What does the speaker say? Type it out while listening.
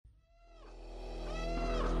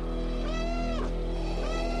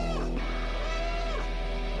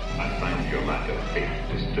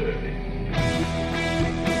It's disturbing.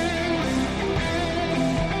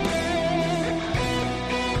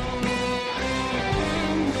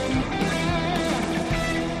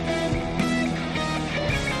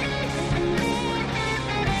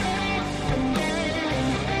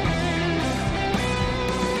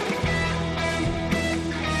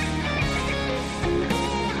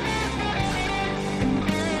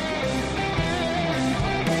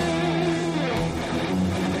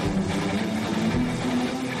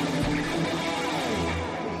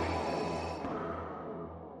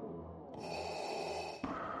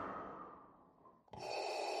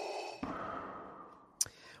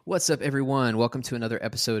 What's up, everyone? Welcome to another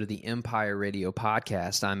episode of the Empire Radio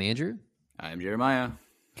Podcast. I'm Andrew. I'm Jeremiah.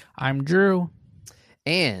 I'm Drew.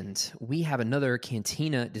 And we have another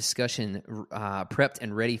Cantina discussion prepped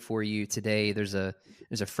and ready for you today. There's a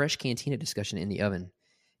fresh Cantina discussion in the oven,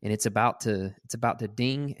 and it's about to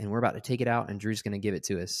ding, and we're about to take it out, and Drew's going to give it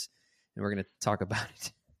to us, and we're going to talk about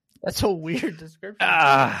it. That's a weird description.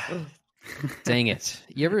 Dang it.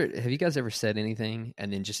 Have you guys ever said anything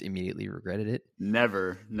and then just immediately regretted it?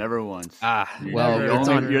 Never once.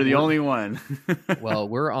 You're the only one. Well,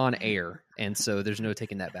 we're on air, and so there's no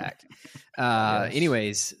taking that back. Yes.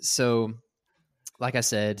 Anyways, so like I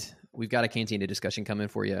said, we've got a Cantina discussion coming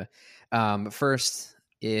for you. First,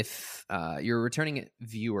 if you're a returning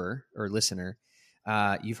viewer or listener,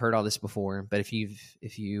 you've heard all this before, but if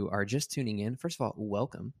you are just tuning in, first of all,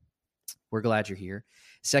 welcome. We're glad you're here.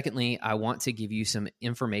 Secondly, I want to give you some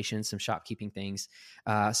information, some shopkeeping things.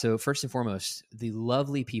 So first and foremost, the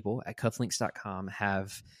lovely people at cufflinks.com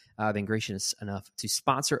have been gracious enough to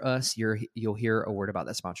sponsor us. You'll hear a word about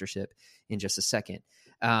that sponsorship in just a second.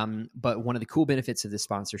 But one of the cool benefits of this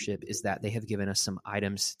sponsorship is that they have given us some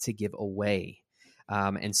items to give away.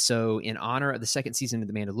 And so in honor of the second season of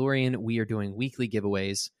The Mandalorian, we are doing weekly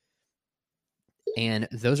giveaways. And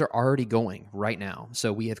those are already going right now.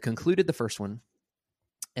 So we have concluded the first one.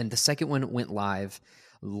 And the second one went live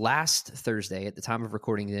last Thursday at the time of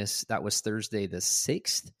recording this. That was Thursday the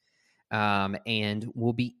 6th. And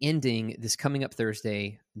we'll be ending this coming up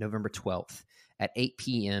Thursday, November 12th at 8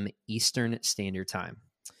 p.m. Eastern Standard Time.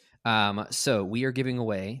 So we are giving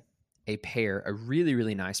away a really,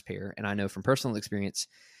 really nice pair. And I know from personal experience,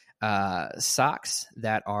 socks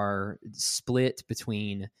that are split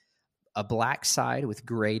between a black side with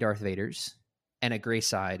gray Darth Vaders and a gray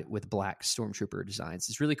side with black Stormtrooper designs.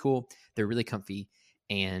 It's really cool. They're really comfy,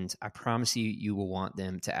 and I promise you will want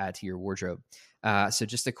them to add to your wardrobe. So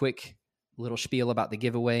just a quick little spiel about the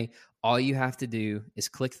giveaway. All you have to do is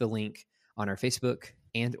click the link on our Facebook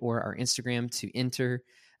and or our Instagram to enter.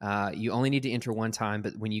 You only need to enter one time,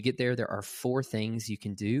 but when you get there, there are 4 things you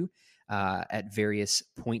can do at various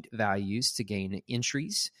point values to gain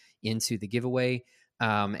entries into the giveaway.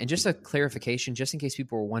 And just a clarification, just in case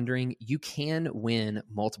people are wondering, you can win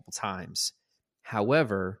multiple times.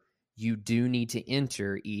 However, you do need to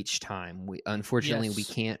enter each time. Unfortunately,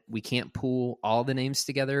 we can't pool all the names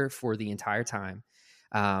together for the entire time.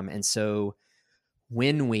 And so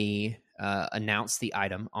when we announce the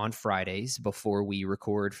item on Fridays before we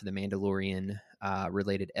record for the Mandalorian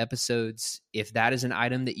related episodes, if that is an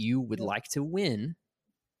item that you would like to win,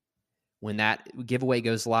 when that giveaway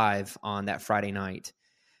goes live on that Friday night,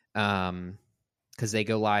 because they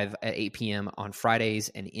go live at 8 p.m. on Fridays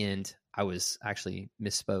and end. I was actually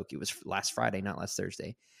misspoke. It was last Friday, not last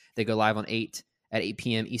Thursday. They go live at 8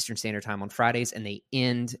 p.m. Eastern Standard Time on Fridays, and they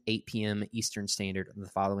end 8 p.m. Eastern Standard on the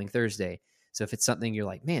following Thursday. So if it's something you're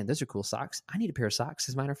like, man, those are cool socks. I need a pair of socks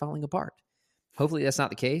because mine are falling apart. Hopefully that's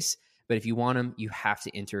not the case, but if you want them, you have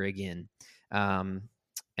to enter again. And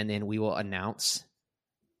then we will announce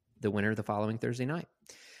the winner the following Thursday night.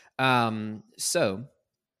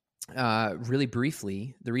 Really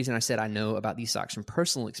briefly, the reason I said I know about these socks from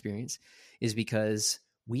personal experience is because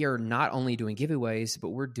we are not only doing giveaways, but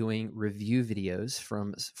we're doing review videos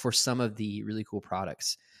for some of the really cool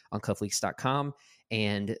products on cufflinks.com.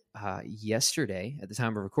 And yesterday, at the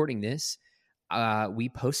time of recording this, we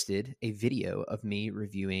posted a video of me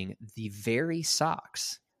reviewing the very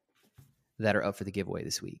socks that are up for the giveaway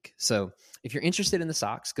this week. So if you're interested in the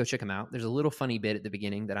socks, go check them out. There's a little funny bit at the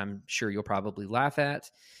beginning that I'm sure you'll probably laugh at.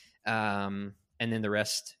 And then the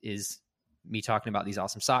rest is me talking about these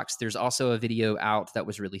awesome socks. There's also a video out that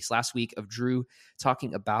was released last week of Drew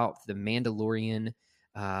talking about the Mandalorian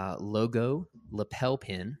logo lapel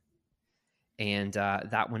pin. And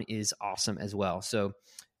that one is awesome as well. So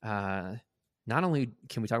not only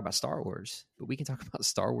can we talk about Star Wars, but we can talk about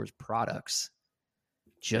Star Wars products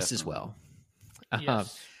just as well.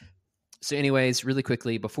 Yes. So anyways, really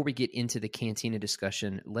quickly, before we get into the Cantina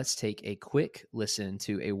discussion, let's take a quick listen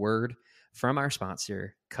to a word from our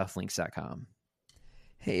sponsor, Cufflinks.com.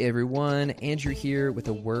 Hey everyone, Andrew here with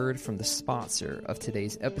a word from the sponsor of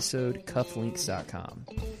today's episode, Cufflinks.com.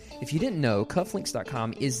 If you didn't know,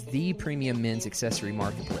 Cufflinks.com is the premium men's accessory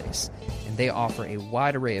marketplace, and they offer a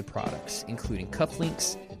wide array of products, including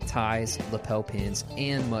cufflinks, ties, lapel pins,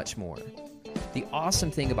 and much more. The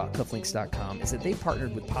awesome thing about Cufflinks.com is that they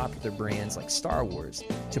partnered with popular brands like Star Wars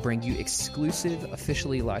to bring you exclusive,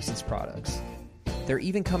 officially licensed products. They're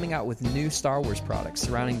even coming out with new Star Wars products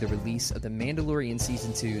surrounding the release of The Mandalorian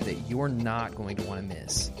Season 2 that you're not going to want to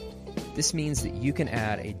miss. This means that you can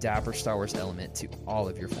add a dapper Star Wars element to all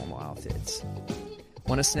of your formal outfits.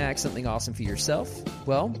 Want to snag something awesome for yourself?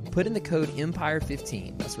 Well, put in the code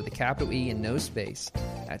EMPIRE15, that's with a capital E and no space,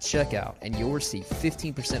 at checkout, and you'll receive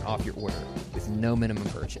 15% off your order with no minimum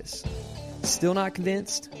purchase. Still not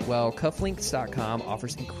convinced? Well, Cufflinks.com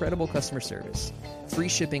offers incredible customer service, free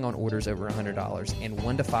shipping on orders over $100, and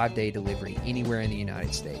 1 to 5 day delivery anywhere in the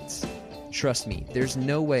United States. Trust me, there's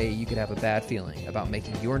no way you could have a bad feeling about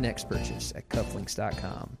making your next purchase at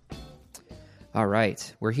Cufflinks.com. All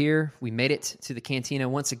right, we're here. We made it to the cantina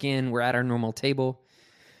once again. We're at our normal table.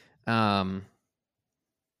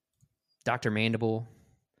 Dr. Mandible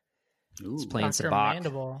is playing Dr. sabacc.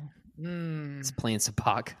 Mandible. He's playing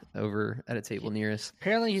sabacc over at a table near us.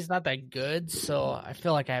 Apparently he's not that good, so I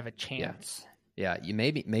feel like I have a chance. Yeah, you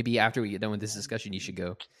maybe after we get done with this discussion, you should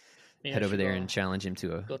go Yeah, head I over should there go- and challenge him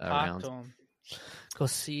to go a talk round. to him. Go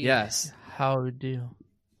see Yes. how we do.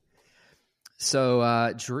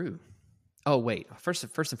 So, Drew. Oh, wait. First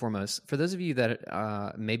and foremost, for those of you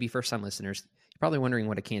that may be first-time listeners, you're probably wondering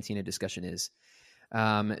what a cantina discussion is.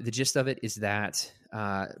 The gist of it is that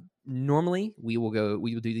normally we will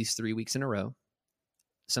do these 3 weeks in a row.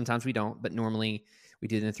 Sometimes we don't, but normally we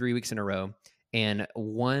do them 3 weeks in a row. And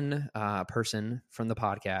one person from the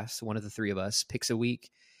podcast, one of the three of us, picks a week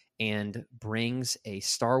and brings a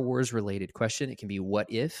Star Wars related question. It can be what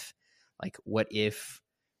if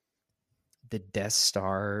the Death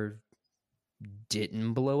Star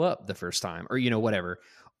didn't blow up the first time, or whatever.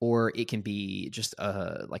 Or it can be just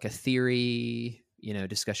like a theory,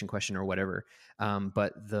 discussion question or whatever.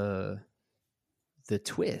 But the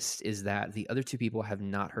twist is that the other two people have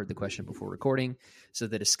not heard the question before recording, so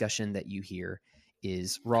the discussion that you hear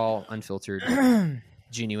is raw, unfiltered,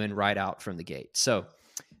 genuine, right out from the gate. So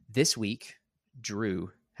this week,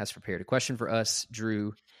 Drew has prepared a question for us.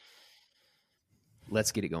 Drew,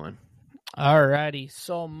 let's get it going. Alrighty.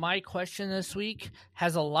 So my question this week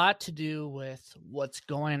has a lot to do with what's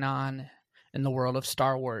going on in the world of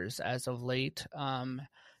Star Wars as of late. The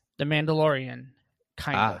Mandalorian,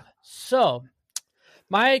 kind of. So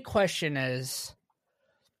my question is,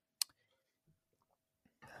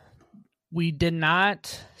 we did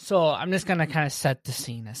not. So I'm just going to kind of set the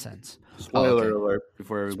scene in a sense. Spoiler alert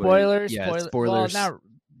before everybody. Spoilers. Yeah, Well, spoilers. not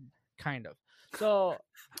kind of. So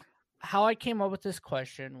how I came up with this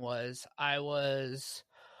question was I was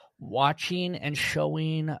watching and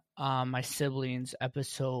showing my siblings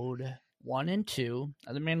episode 1 and 2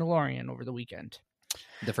 of The Mandalorian over the weekend.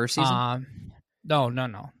 The first season? No,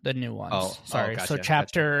 the new ones. Oh, sorry. gotcha, So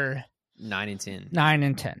chapter 9 and 10. 9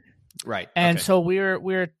 and 10. Right. And okay. so we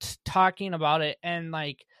were talking about it, and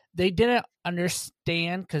like they didn't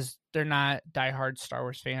understand because they're not diehard Star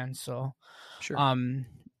Wars fans. So, Sure.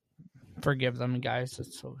 forgive them, guys.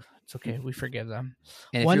 It's okay. We forgive them.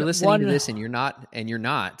 And if you're listening to this and you're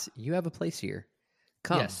not, you have a place here.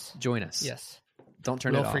 Come, Yes. join us. Yes, Don't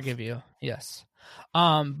turn we'll it off. forgive you. Yes.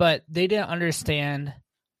 But they didn't understand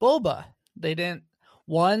Boba. They didn't.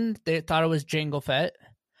 One, they thought it was Jango Fett,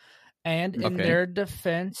 and in Okay. their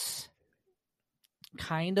defense,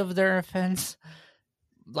 kind of their offense,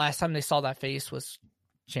 last time they saw that face was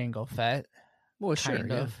Jango Fett. Well, sure. Kind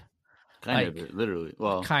yeah. of. Kind like- of, literally.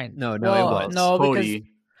 Well, Kind. No, it well, was. no, Cody, because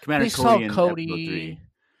Commander we saw Cody, Cody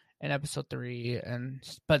in episode 3,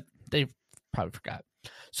 but they probably forgot.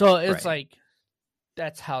 So it's Right. like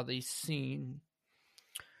that's how they seen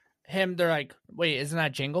him. They're like, wait, isn't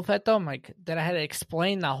that Jango Fett though? I'm like, then I had to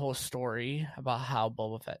explain that whole story about how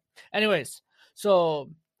Boba Fett. Anyways, so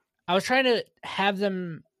I was trying to have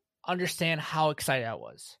them understand how excited I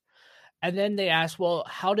was. And then they asked, well,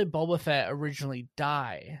 how did Boba Fett originally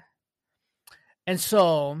die? And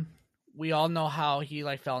so we all know how he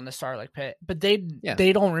like fell in the Sarlacc pit, but they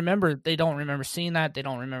don't remember. They don't remember seeing that. They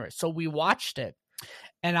don't remember it. So we watched it,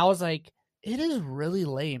 and I was like, it is really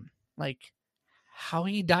lame. Like how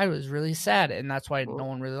he died was really sad, and that's why no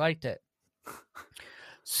one really liked it.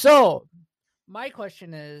 So my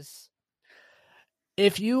question is,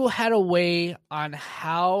 if you had a way on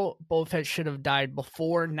how Boba Fett should have died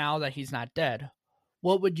before now that he's not dead,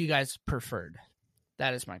 what would you guys preferred?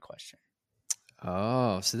 That is my question.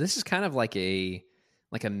 Oh, so this is kind of like a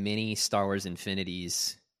mini Star Wars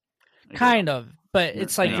Infinities. Kind of, but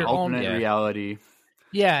it's like your own alternate reality.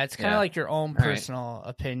 Yeah, it's kind of Yeah. like your own All right. personal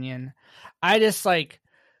opinion. I just like,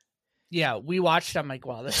 yeah, we watched. I'm like,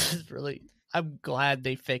 wow, this is really. I'm glad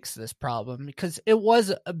they fixed this problem because it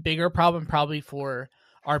was a bigger problem probably for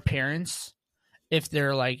our parents if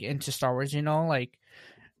they're like into Star Wars. You know, like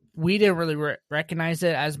we didn't really recognize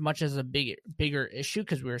it as much as a bigger issue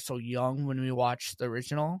because we were so young when we watched the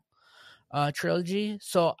original trilogy.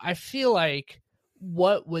 So I feel like,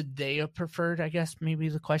 what would they have preferred? I guess maybe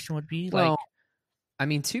the question would be Well, like. I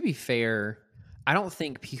mean, to be fair, I don't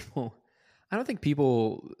think people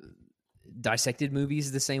dissected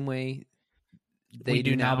movies the same way they We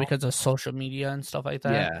do now now. because of social media and stuff like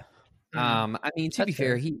that. Yeah. Mm. I mean, to That's be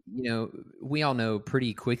fair, fair. we all know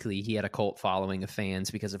pretty quickly he had a cult following of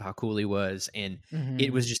fans because of how cool he was, and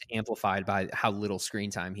it was just amplified by how little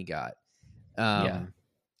screen time he got. Yeah.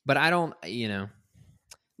 But I don't,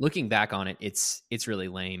 looking back on it, it's really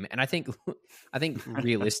lame, and I think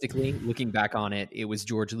realistically, looking back on it, it was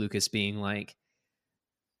George Lucas being like,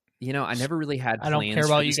 I never really had I plans don't care for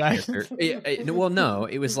about this you guys. character. Well, no,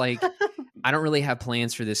 it was like, I don't really have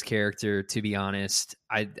plans for this character, to be honest.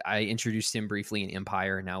 I introduced him briefly in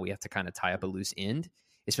Empire, and now we have to kind of tie up a loose end,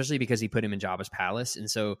 especially because he put him in Jabba's palace. And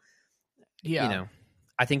so, Yeah.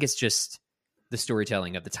 I think it's just the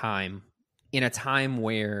storytelling of the time, in a time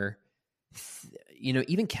where,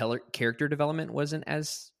 even character development wasn't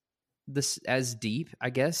as deep, I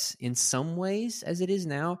guess, in some ways as it is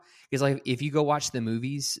now. Because like, if you go watch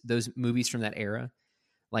those movies from that era,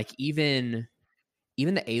 like even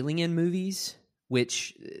the Alien movies,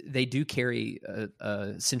 which they do carry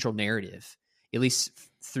a central narrative, at least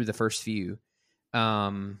through the first few. But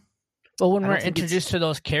when I we're don't think introduced to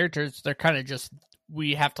those characters, they're kind of just,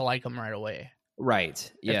 we have to like them right away.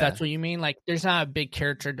 Right. Yeah. If that's what you mean. Like, there's not a big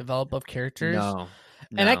character develop of characters. No.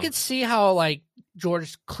 And I could see how, like,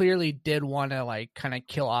 George clearly did want to, like, kind of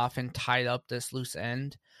kill off and tie up this loose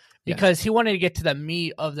end. Because he wanted to get to the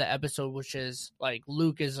meat of the episode, which is, like,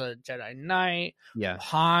 Luke is a Jedi Knight. Yeah.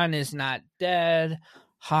 Han is not dead.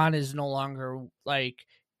 Han is no longer, like,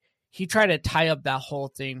 he tried to tie up that whole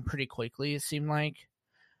thing pretty quickly, it seemed like.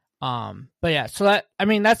 But yeah, so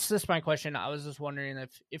that's just my question. I was just wondering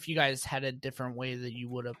if you guys had a different way that you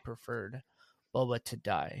would have preferred Boba to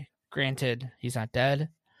die. Granted, he's not dead.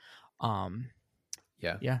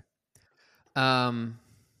 Yeah. Yeah.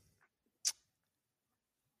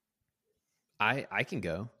 I can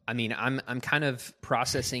go. I mean, I'm kind of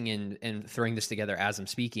processing and throwing this together as I'm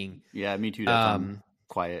speaking. Yeah, me too. I'm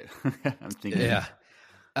quiet. I'm thinking. Yeah.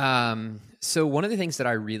 So one of the things that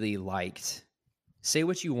I really liked, say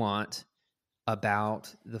what you want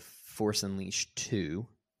about The Force Unleashed 2.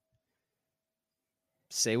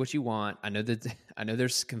 Say what you want. I know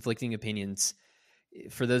there's conflicting opinions.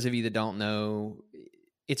 For those of you that don't know,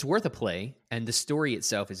 it's worth a play, and the story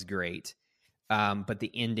itself is great. But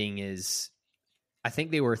the ending is, I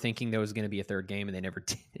think they were thinking there was going to be a third game, and they never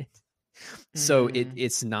did it. So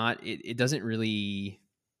it's not. It doesn't really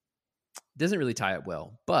tie up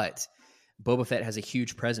well. But Boba Fett has a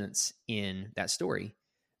huge presence in that story,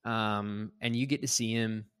 and you get to see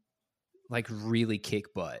him like really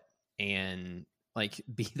kick butt and like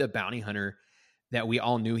be the bounty hunter that we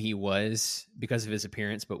all knew he was because of his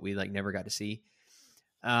appearance, but we like never got to see.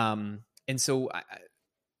 And so,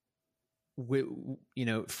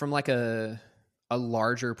 from like a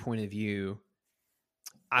larger point of view,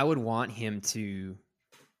 I would want him to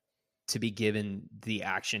be given the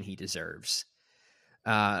action he deserves,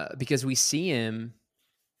 because we see him,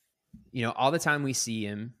 all the time we see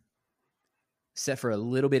him, except for a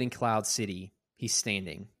little bit in Cloud City, he's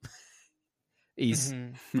standing. He's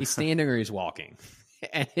standing or he's walking,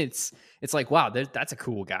 and it's like, wow, that's a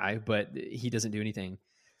cool guy, but he doesn't do anything.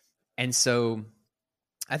 And so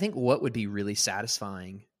I think what would be really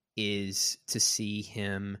satisfying is to see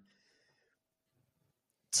him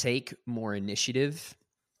take more initiative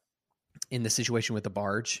in the situation with the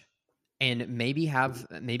barge, and maybe have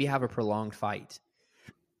a prolonged fight.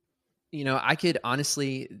 I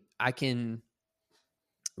can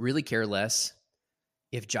really care less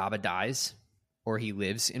if Jabba dies or he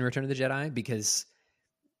lives in Return of the Jedi, because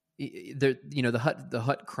the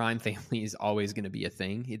Hutt crime family is always going to be a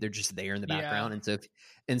thing. They're just there in the background.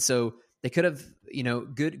 And so they could have,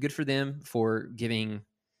 good for them for giving,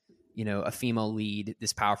 a female lead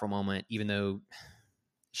this powerful moment, even though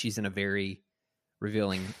she's in a very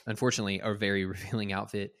revealing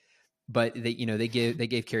outfit. But they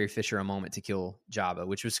gave Carrie Fisher a moment to kill Jabba,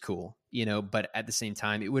 which was cool, but at the same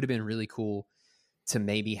time, it would have been really cool to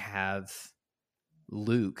maybe have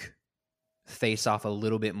Luke face off a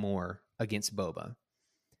little bit more against Boba,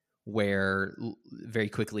 where very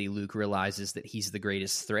quickly Luke realizes that he's the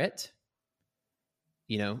greatest threat,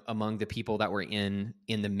 among the people that were in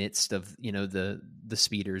the midst of, the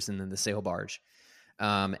speeders and then the sail barge.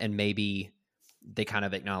 And maybe they kind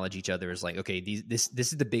of acknowledge each other as like, okay, this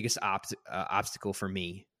is the biggest obstacle for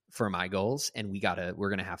me, for my goals, and we're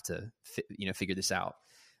gonna have to figure this out.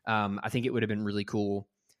 I think it would have been really cool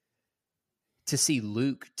to see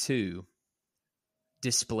Luke too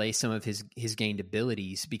display some of his gained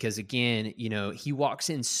abilities, because again, he walks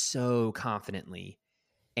in so confidently,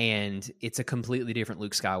 and it's a completely different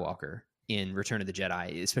Luke Skywalker in Return of the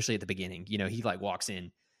Jedi, especially at the beginning. He like walks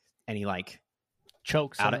in and he like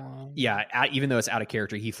chokes even though it's out of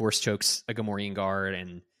character, he force chokes a Gamorrean guard,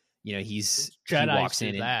 and he walks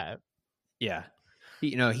in that.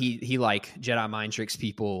 He like Jedi mind tricks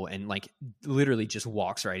people and like literally just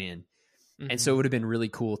walks right in. And so it would have been really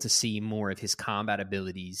cool to see more of his combat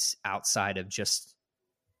abilities outside of just,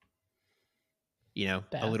 a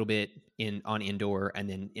little bit on Endor and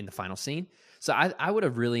then in the final scene. So I would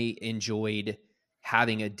have really enjoyed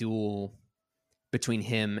having a duel between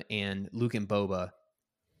him and Luke and Boba.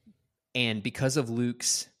 And because of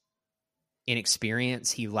Luke's inexperience,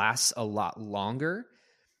 he lasts a lot longer,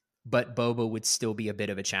 but Boba would still be a bit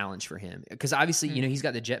of a challenge for him. Because obviously, he's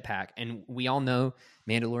got the jetpack, and we all know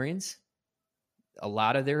Mandalorians, a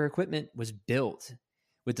lot of their equipment was built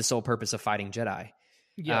with the sole purpose of fighting Jedi.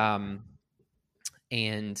 Yeah.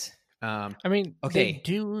 I mean, okay, they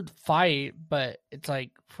do fight, but it's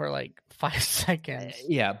like for like 5 seconds.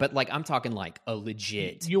 Yeah, but like I'm talking like a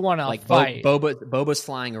legit. You want to like fight? Boba's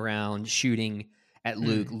flying around shooting at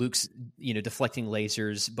Luke. Luke's deflecting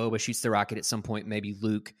lasers. Boba shoots the rocket at some point. Maybe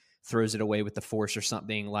Luke throws it away with the Force or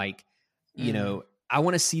something. Like I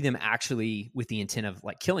want to see them actually with the intent of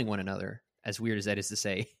like killing one another. As weird as that is to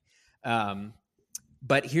say,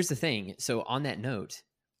 but here's the thing. So on that note,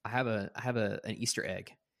 I have an Easter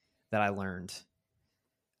egg that I learned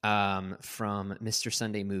from Mr.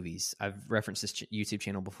 Sunday Movies. I've referenced this YouTube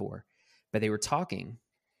channel before, but they were talking.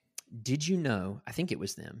 Did you know? I think it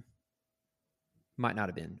was them. Might not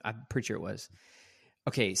have been. I'm pretty sure it was.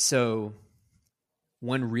 Okay, so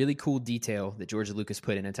one really cool detail that George Lucas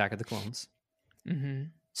put in Attack of the Clones. Mm-hmm.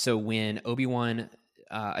 So when Obi-Wan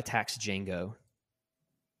attacks Jango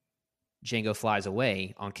flies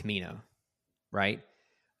away on Kamino, right?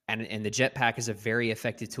 And the jetpack is a very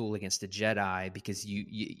effective tool against a Jedi because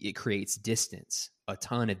it creates distance, a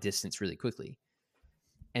ton of distance really quickly.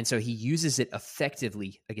 And so he uses it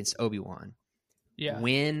effectively against Obi-Wan. Yeah.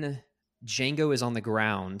 When Jango is on the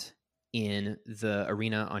ground in the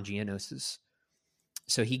arena on Geonosis,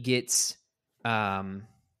 so he gets is it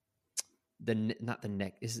the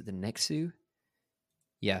Nexu?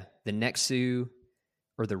 Yeah, the Nexu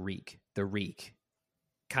or the Reek. The Reek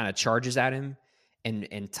kind of charges at him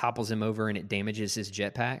and topples him over, and it damages his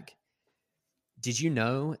jetpack. Did you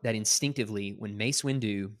know that instinctively, when Mace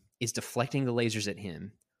Windu is deflecting the lasers at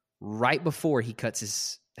him, right before he cuts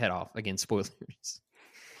his head off, again, spoilers,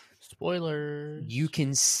 you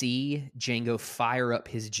can see Jango fire up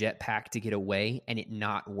his jetpack to get away and it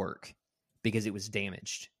not work because it was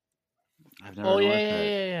damaged. I've never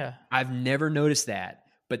yeah. I've never noticed that,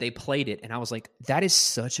 but they played it, and I was like, that is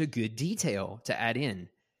such a good detail to add in.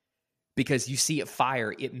 Because you see it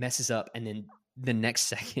fire, it messes up, and then the next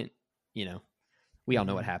second, we all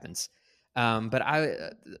know what happens. But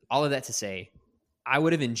all of that to say, I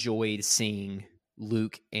would have enjoyed seeing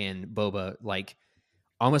Luke and Boba like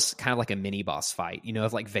almost kind of like a mini boss fight.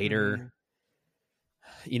 Of like Vader.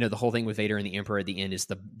 The whole thing with Vader and the Emperor at the end is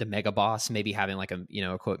the mega boss. Maybe having like a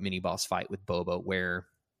quote mini boss fight with Boba, where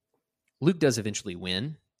Luke does eventually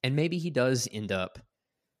win, and maybe he does end up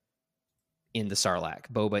in the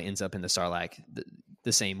Sarlacc. Boba ends up in the Sarlacc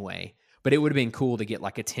the same way. But it would have been cool to get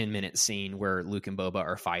like a 10-minute scene where Luke and Boba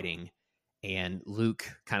are fighting, and Luke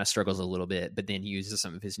kind of struggles a little bit, but then uses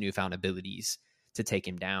some of his newfound abilities to take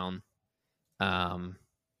him down.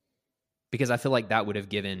 Because I feel like that would have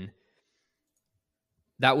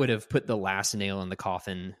put the last nail in the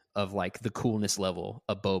coffin of like the coolness level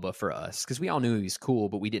of Boba for us. Because we all knew he was cool,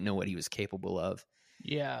 but we didn't know what he was capable of.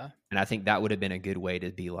 Yeah. And I think that would have been a good way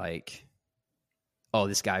to be like, oh,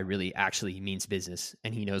 this guy really actually means business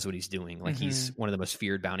and he knows what he's doing. Like he's one of the most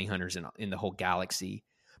feared bounty hunters in the whole galaxy.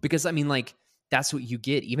 Because I mean, like that's what you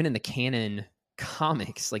get even in the canon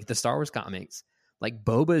comics, like the Star Wars comics. Like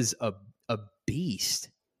Boba's a beast.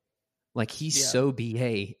 Like he's so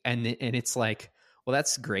BA, and it's like, well,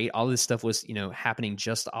 that's great. All this stuff was happening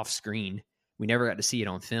just off screen. We never got to see it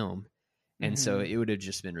on film, and so it would have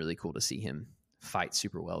just been really cool to see him fight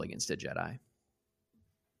super well against a Jedi.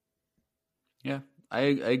 Yeah, I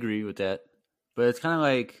agree with that. But it's kind of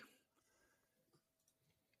like,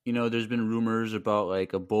 there's been rumors about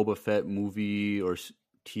like a Boba Fett movie or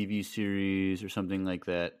TV series or something like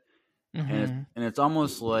that. And it's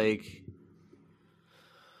almost like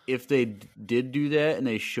if they did do that and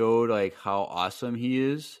they showed like how awesome he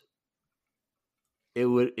is, it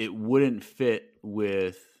wouldn't fit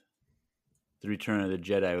with the Return of the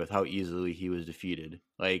Jedi with how easily he was defeated.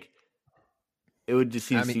 Like it would just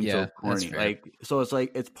seem so corny. Like so, it's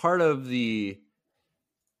like it's part of the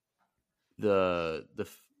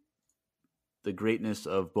greatness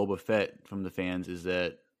of Boba Fett from the fans is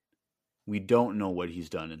that we don't know what he's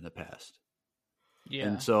done in the past. Yeah.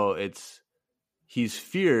 And so he's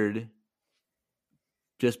feared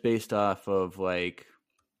just based off of like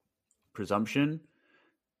presumption.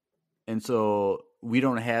 And so we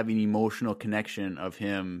don't have an emotional connection of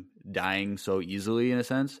him dying so easily in a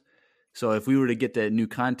sense. So if we were to get that new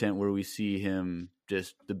content where we see him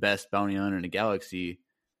just the best bounty hunter in the galaxy,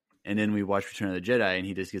 and then we watch Return of the Jedi and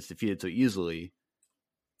he just gets defeated so easily,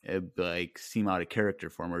 it'd like seem out of character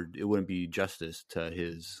for him, or it wouldn't be justice to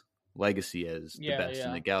his legacy as the best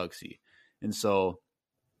in the galaxy. And so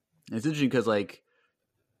it's interesting because like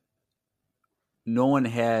no one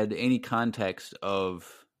had any context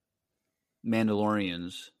of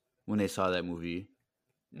Mandalorians when they saw that movie.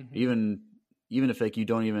 Even if like you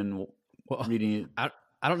don't even reading it. I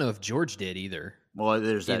don't know if George did either. Well,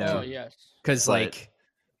 there's that too. Yes. Because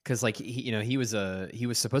he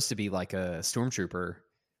was supposed to be like a stormtrooper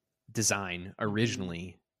design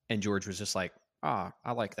originally, and George was just like, I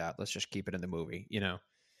like that. Let's just keep it in the movie,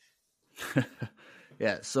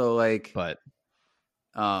 Yeah. So like, but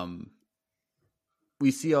we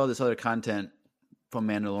see all this other content from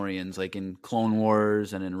Mandalorians, like in Clone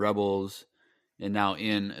Wars and in Rebels, and now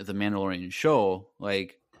in the Mandalorian show.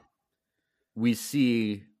 Like, we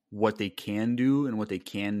see what they can do and what they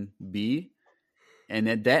can be, and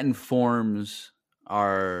that informs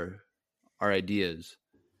our ideas.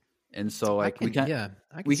 And so, like, we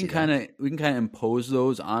can kind of impose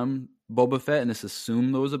those on Boba Fett and just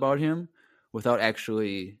assume those about him without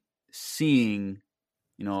actually seeing,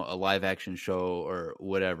 a live action show or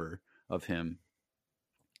whatever of him.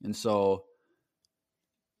 And so,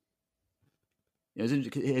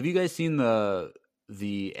 have you guys seen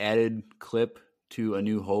the added clip to A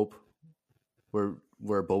New Hope where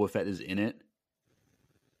Boba Fett is in it?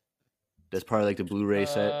 That's part of like the Blu-ray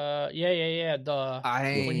set. Yeah.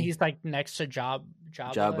 When he's like next to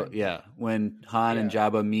Jabba. Yeah, when Han and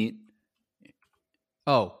Jabba meet.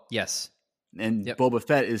 Oh yes. And Boba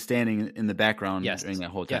Fett is standing in the background during that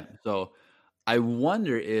whole time. So I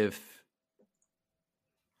wonder if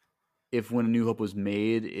when A New Hope was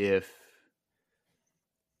made, if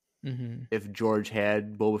George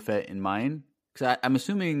had Boba Fett in mind, because I'm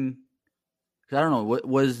assuming, because I don't know, what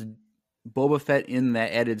was Boba Fett in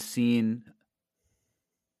that added scene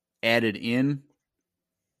added in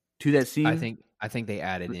to that scene? I think they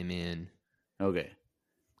added him in. Okay,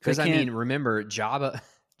 because I mean, remember Jabba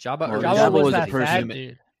was a person.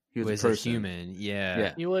 Dude. He was a human.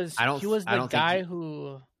 Yeah. He was the guy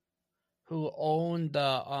who owned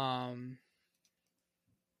the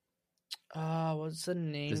what's the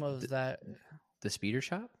name of that? The speeder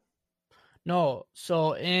shop? No.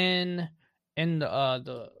 So in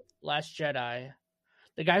the Last Jedi,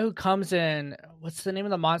 the guy who comes in, what's the name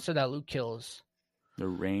of the monster that Luke kills? The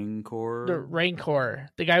Rancor.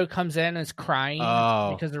 The guy who comes in is crying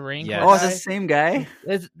because the Rancor. Oh, it's the same guy.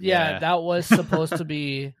 That was supposed to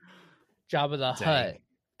be Jabba the Hutt.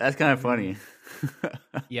 That's kind of funny.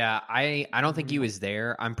 Yeah, I don't think he was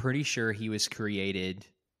there. I'm pretty sure he was created,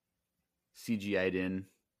 CGI'd in.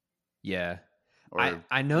 Yeah,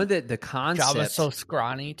 I know that the concept. Jabba's so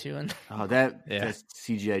scrawny too. That's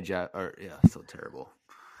CGI Jabba. Or so terrible.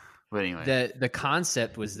 But anyway, the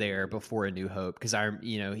concept was there before A New Hope because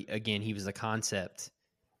again he was the concept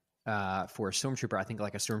for a stormtrooper. I think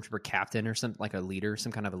like a stormtrooper captain or something, like a leader,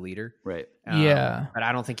 some kind of a leader. Right. But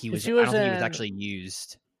I don't think he was. I don't think he was actually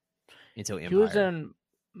used until Empire. He was in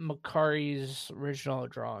Macquarie's original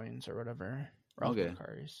drawings or whatever. Okay.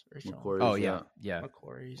 Macquarie's original.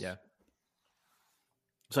 Macquarie's. Yeah.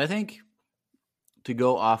 So I think to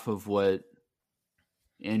go off of what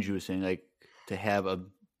Andrew was saying, like to have a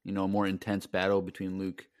more intense battle between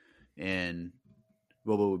Luke and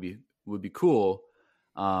Boba would be cool.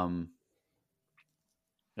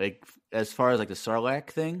 Like as far as like the Sarlacc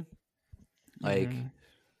thing, like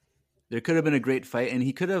there could have been a great fight, and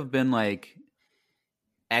he could have been like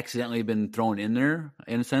accidentally been thrown in there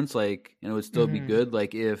in a sense, like, and it would still be good.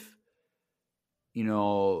 Like if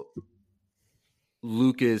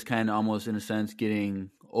Luke is kind of almost in a sense getting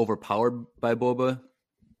overpowered by Boba,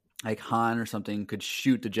 like Han or something could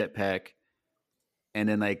shoot the jetpack, and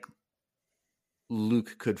then like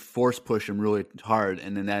Luke could force push him really hard,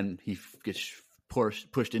 and then he gets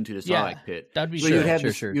pushed into the Sarlacc pit. That'd be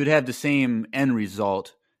so sure. You'd have the same end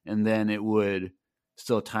result, and then it would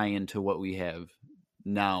still tie into what we have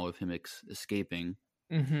now of him escaping.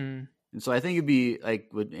 Mm-hmm. And so I think it'd be like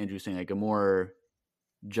what Andrew's saying, like a more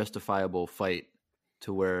justifiable fight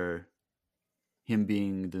to where him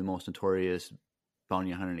being the most notorious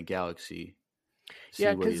bounty hunter in the galaxy.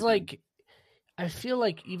 Yeah, because like I feel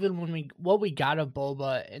like even when what we got of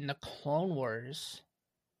Boba in the Clone Wars,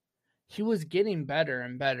 he was getting better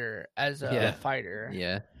and better as a fighter.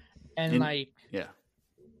 Yeah, and like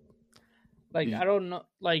I don't know,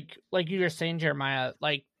 like you were saying, Jeremiah,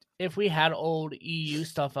 like if we had old EU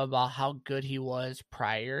stuff about how good he was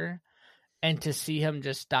prior, and to see him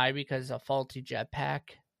just die because of a faulty jetpack,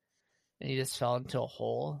 and he just fell into a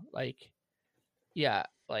hole, like, yeah,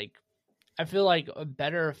 like I feel like a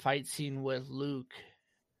better fight scene with Luke,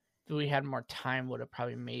 if we had more time, would have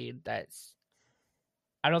probably made that.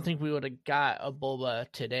 I don't think we would have got a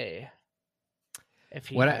Boba today if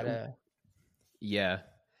he had a. Yeah.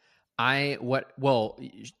 I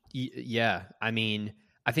mean,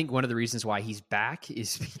 I think one of the reasons why he's back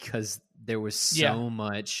is because there was so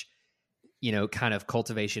much, kind of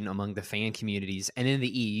cultivation among the fan communities and in the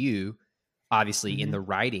EU, obviously in the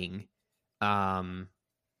writing,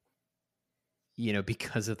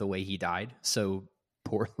 because of the way he died so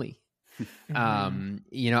poorly.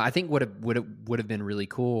 I think would have been really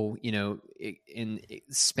cool, in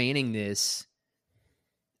spanning this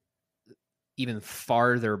even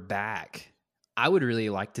farther back. I would really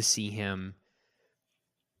like to see him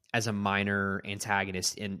as a minor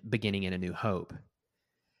antagonist beginning in A New Hope,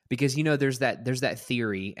 because there's that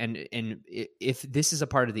theory, and if this is a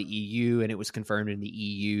part of the EU and it was confirmed in the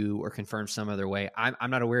EU or confirmed some other way,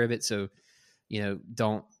 I'm not aware of it, so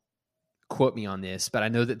don't quote me on this, but I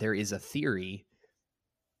know that there is a theory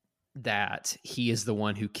that he is the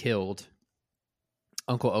one who killed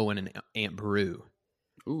Uncle Owen and Aunt Beru.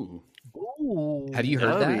 Ooh. Have you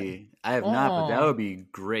heard that? I have not, but that would be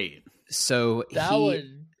great. So that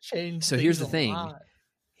would change. So here's the thing.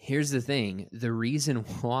 Here's the thing. The reason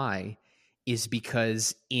why is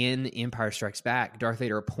because in Empire Strikes Back, Darth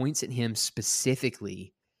Vader points at him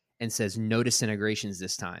specifically and says, "No disintegrations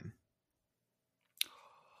this time."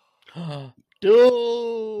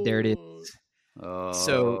 Dude, there it is. Oh,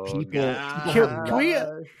 so people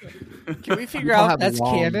can we figure out that's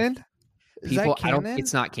canon? People,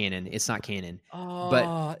 it's not canon. It's not canon.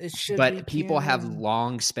 Oh, it should. But people have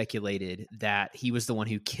long speculated that he was the one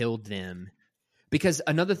who killed them, because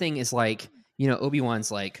another thing is like, Obi-Wan's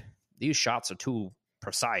like, these shots are too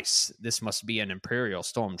precise. This must be an Imperial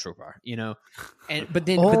stormtrooper, but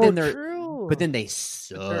then they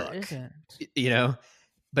suck,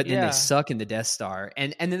 But then they suck in the Death Star,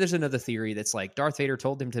 and then there's another theory that's like Darth Vader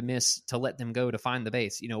told them to let them go to find the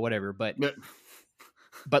base, whatever.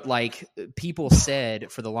 But like people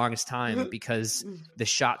said for the longest time, because the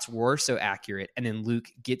shots were so accurate, and then Luke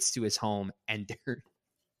gets to his home and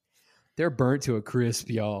they're burnt to a crisp,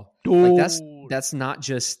 y'all. Like that's not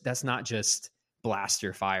just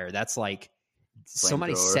blaster fire. That's like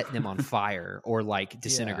somebody set them on fire or like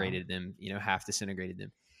disintegrated them, half disintegrated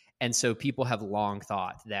them. And so people have long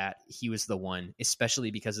thought that he was the one,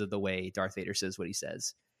 especially because of the way Darth Vader says what he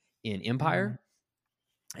says in Empire. Mm-hmm.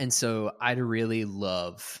 And so I'd really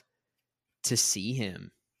love to see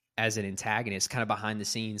him as an antagonist, kind of behind the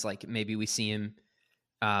scenes. Like maybe we see him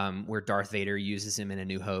where Darth Vader uses him in A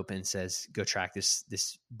New Hope and says, "Go track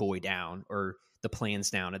this boy down," or the plan's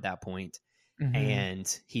down at that point, and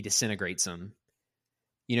he disintegrates him.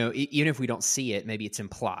 Even if we don't see it, maybe it's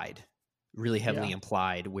implied, really heavily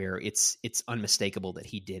implied, where it's unmistakable that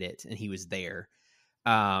he did it and he was there.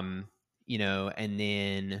 And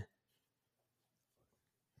then.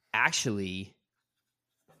 Actually,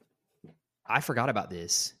 I forgot about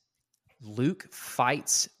this. Luke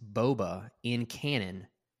fights Boba in canon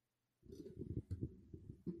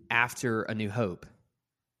after A New Hope,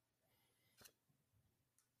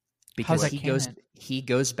 because he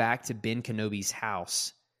goes back to Ben Kenobi's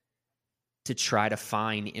house to try to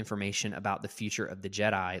find information about the future of the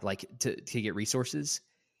Jedi, like to get resources,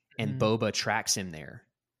 and Boba tracks him there,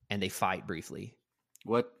 and they fight briefly.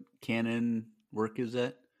 What canon work is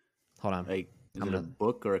that? Hold on. Like, is it a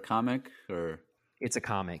book or a comic, or? It's a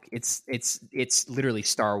comic. It's literally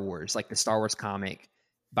Star Wars, like the Star Wars comic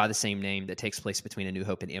by the same name that takes place between A New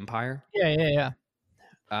Hope and Empire. Yeah.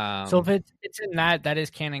 So if it's in that is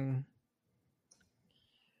canon.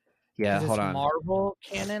 Yeah, hold on. Marvel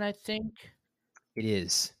canon, I think. It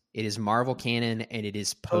is. It is Marvel canon, and it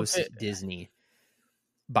is post Disney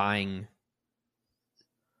buying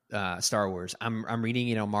Star Wars. I'm reading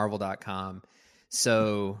it on Marvel.com.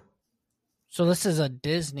 So this is a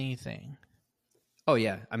Disney thing. Oh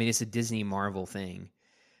yeah, I mean it's a Disney Marvel thing.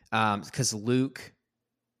 Because Luke.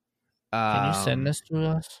 Can you send this to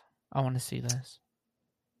us? I want to see this.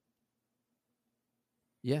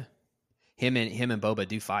 Yeah, him and Boba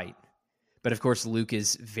do fight, but of course Luke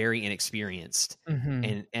is very inexperienced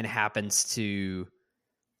and happens to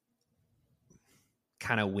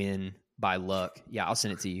kind of win by luck. Yeah, I'll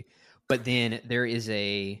send it to you. But then there's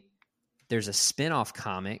a spin-off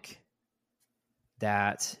comic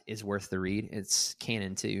that is worth the read. It's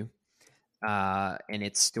canon too. And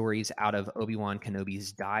it's stories out of Obi-Wan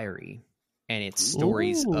Kenobi's diary. And it's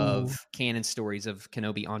stories canon stories of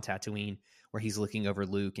Kenobi on Tatooine, where he's looking over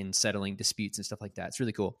Luke and settling disputes and stuff like that. It's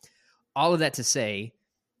really cool. All of that to say,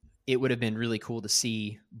 it would have been really cool to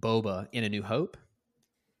see Boba in A New Hope.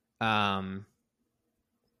 And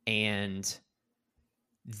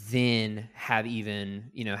then have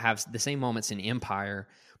the same moments in Empire,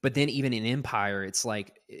 but then even in Empire, it's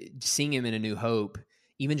like seeing him in A New Hope,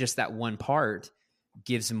 even just that one part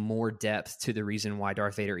gives more depth to the reason why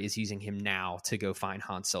Darth Vader is using him now to go find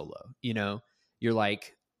Han Solo. You're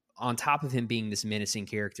like, on top of him being this menacing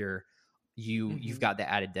character, you've got the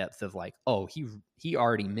added depth of like, oh, he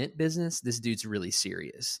already meant business. This dude's really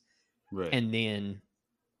serious. Right. And then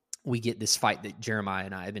we get this fight that Jeremiah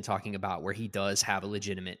and I have been talking about, where he does have a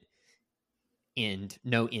legitimate end,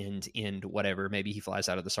 whatever. Maybe he flies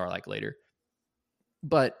out of the Sarlacc later.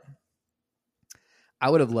 But I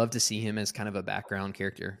would have loved to see him as kind of a background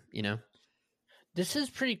character, This is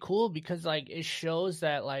pretty cool because like it shows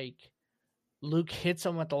that like Luke hits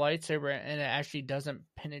him with the lightsaber and it actually doesn't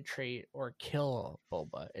penetrate or kill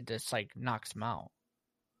Boba. It just like knocks him out.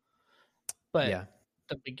 But yeah,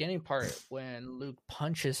 the beginning part when Luke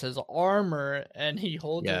punches his armor and he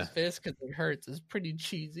holds his fist because it hurts is pretty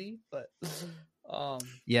cheesy. But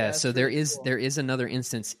so there is another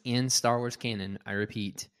instance in Star Wars canon. I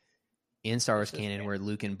repeat, in Star Wars canon where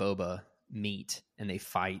Luke and Boba meet and they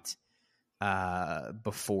fight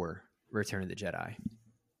before Return of the Jedi.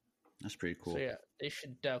 That's pretty cool. So yeah, they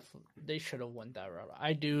should have went that route.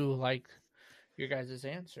 I do like your guys'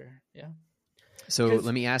 answer. Yeah. So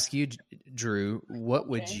let me ask you, Drew, what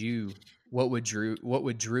would Drew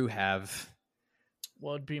have?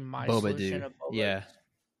 What would be my Boba solution do? of Boba? Yeah.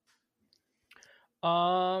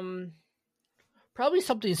 Probably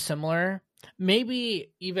something similar.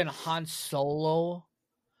 Maybe even Han Solo.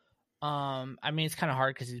 I mean, it's kind of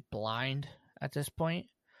hard because he's blind at this point,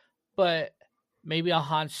 but maybe a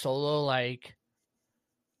Han Solo like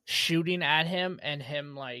shooting at him and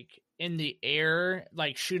him like in the air,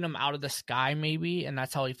 like shooting him out of the sky, maybe, and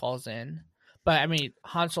that's how he falls in. But I mean,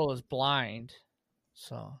 Han Solo is blind,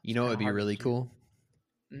 so it would be really cool.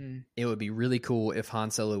 It would be really cool if Han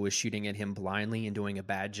Solo was shooting at him blindly and doing a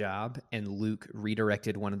bad job, and Luke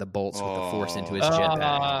redirected one of the bolts with the Force into his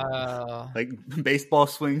jetpack, like baseball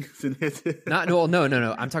swings and hits it.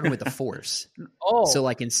 No. I'm talking with the Force. So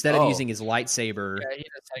like instead of using his lightsaber,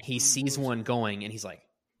 he sees one going, and he's like,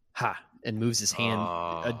 "Ha!" and moves his hand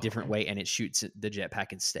a different way, and it shoots the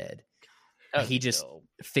jetpack instead. He just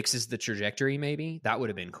fixes the trajectory. Maybe that would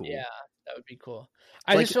have been cool. Yeah, that would be cool.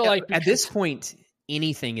 I just feel like at this point,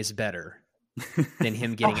 anything is better than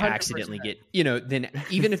him getting 100%. Accidentally then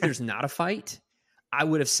even if there's not a fight, I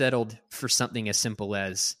would have settled for something as simple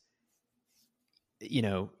as,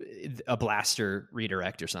 a blaster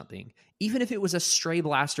redirect or something. Even if it was a stray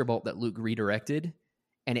blaster bolt that Luke redirected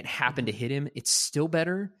and it happened to hit him, it's still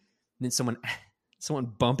better than someone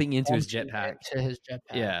bumping into his jetpack.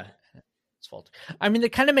 Yeah. It's fault. I mean, they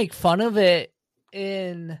kind of make fun of it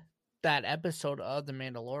in that episode of The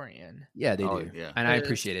Mandalorian. Yeah, they do. Yeah. And I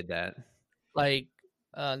appreciated that. Like,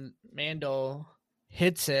 Mando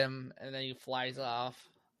hits him and then he flies off.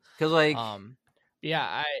 Because, like...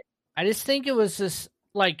 I just think it was just,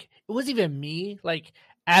 like, it wasn't even me. Like,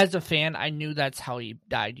 as a fan, I knew that's how he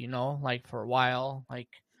died, like, for a while, like,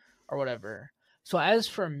 or whatever. So as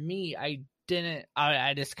for me, I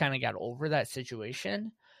just kind of got over that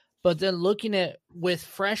situation. But then looking at with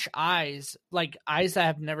fresh eyes, like eyes that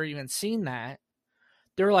have never even seen that,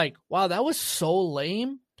 they're like, wow, that was so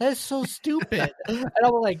lame. That is so stupid. And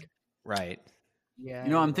I'm like, right. Yeah.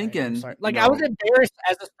 I'm thinking. Like, I was embarrassed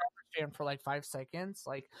as a Star Wars fan for like 5 seconds.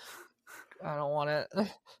 Like, I don't want to.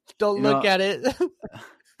 Don't look at it.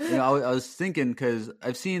 I was thinking because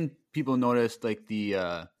I've seen people notice like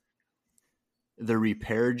the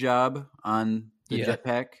repair job on the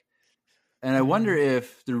jetpack. And I wonder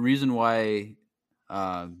if the reason why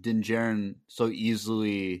Din Djarin so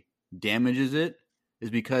easily damages it is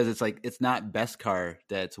because it's not Beskar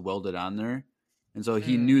that's welded on there, and so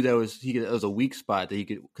he knew that it was a weak spot that he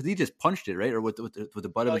could, because he just punched it, right, or with the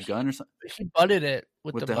butt of his gun or something. He butted it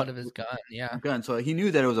with the butt of his gun. Yeah, So he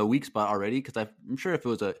knew that it was a weak spot already. Because I'm sure if it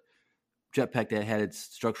was a jetpack that had its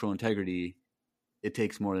structural integrity, it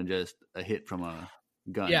takes more than just a hit from a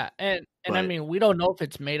gun. Yeah, and I mean, we don't know if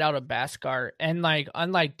it's made out of Beskar, and like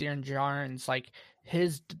unlike Din Djarin's, like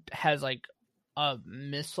his has like a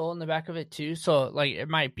missile in the back of it too, so like it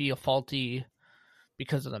might be a faulty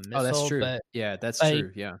because of the missile. Oh, that's true. But yeah, that's like,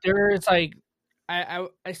 true. Yeah, there's like I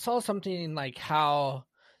saw something like how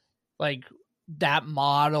like that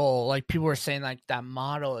model, like people were saying like that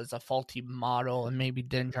model is a faulty model, and maybe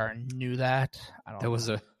Din Djarin knew that. I don't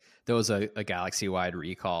know. There was a galaxy wide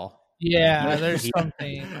recall. Yeah, there's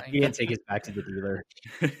something. Like, he didn't take it back to the dealer.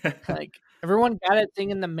 Like everyone got a thing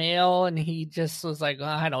in the mail, and he just was like,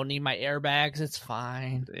 I don't need my airbags. It's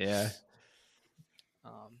fine. Yeah.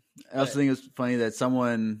 I also think it's funny that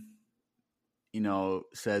someone,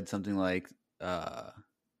 said something like,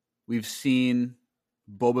 "We've seen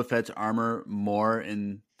Boba Fett's armor more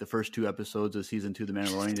in the first 2 episodes of season 2 of The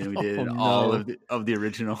Mandalorian than we did in all of the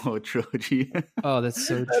original trilogy." Oh, that's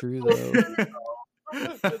so true, though.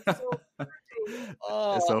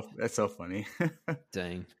 That's so funny.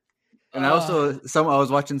 Dang. And I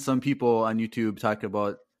was watching some people on YouTube talk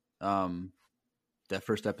about that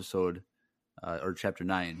first episode or chapter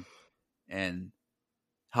 9, and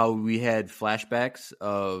how we had flashbacks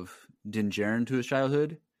of Din Djarin to his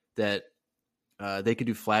childhood, that they could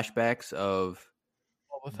do flashbacks of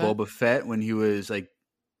Boba Fett when he was like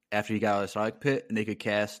after he got out of the Sarlacc pit, and they could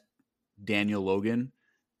cast Daniel Logan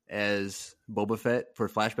as Boba Fett for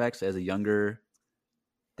flashbacks as a younger.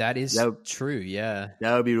 That is true. Yeah,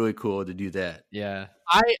 that would be really cool to do that. Yeah,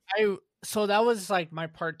 so that was like my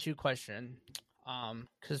part 2 question.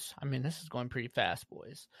 Because I mean, this is going pretty fast,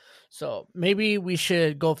 boys. So maybe we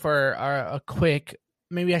should go for a quick.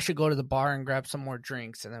 Maybe I should go to the bar and grab some more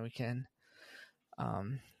drinks, and then we can.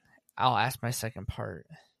 I'll ask my second part.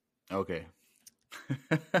 Okay.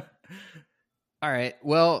 All right.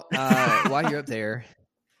 Well, while you're up there,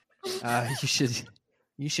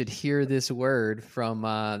 you should hear this word from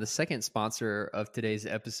the second sponsor of today's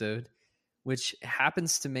episode, which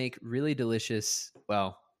happens to make really delicious.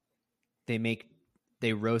 Well,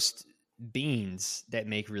 they roast beans that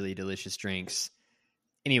make really delicious drinks.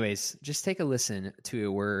 Anyways, just take a listen to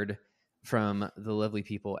a word from the lovely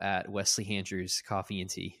people at Wesley Andrews Coffee and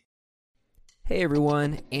Tea. Hey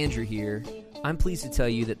everyone, Andrew here. I'm pleased to tell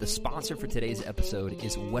you that the sponsor for today's episode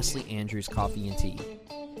is Wesley Andrews Coffee and Tea.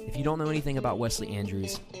 If you don't know anything about Wesley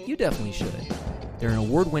Andrews, you definitely should. They're an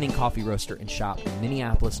award-winning coffee roaster and shop in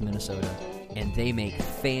Minneapolis, Minnesota, and they make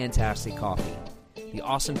fantastic coffee. The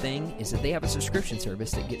awesome thing is that they have a subscription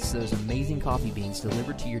service that gets those amazing coffee beans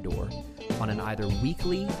delivered to your door on an either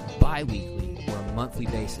weekly, bi-weekly, or a monthly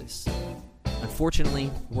basis. Unfortunately,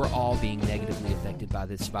 we're all being negatively affected by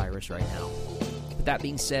this virus right now. But that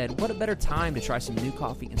being said, what a better time to try some new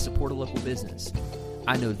coffee and support a local business.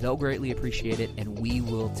 I know they'll greatly appreciate it, and we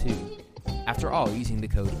will too. After all, using the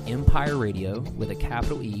code Empire Radio with a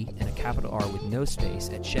capital E and a capital R with no space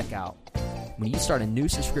at checkout, when you start a new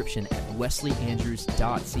subscription at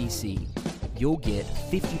wesleyandrews.cc, you'll get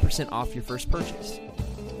 50% off your first purchase.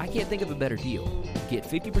 I can't think of a better deal. Get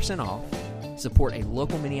 50% off, support a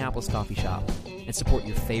local Minneapolis coffee shop, and support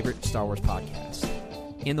your favorite Star Wars podcast.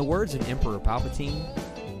 In the words of Emperor Palpatine,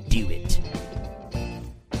 do it.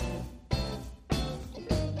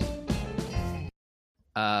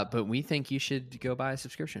 But we think you should go buy a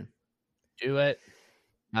subscription. Do it.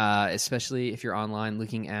 Especially if you're online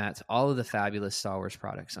looking at all of the fabulous Star Wars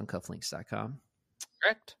products on cufflinks.com.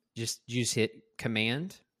 Correct. Just hit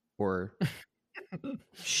Command or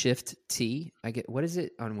Shift T. What is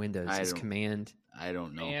it on Windows? It's Command. I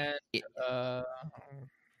don't know.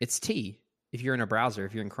 It's T. If you're in a browser,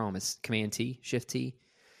 if you're in Chrome, it's Command T, Shift T.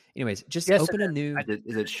 Anyways, just open a new.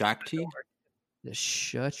 Is it Shock T?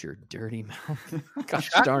 Shut your dirty mouth! Gosh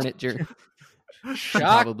darn it, Jerry.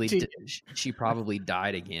 She probably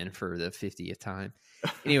died again for the 50th time.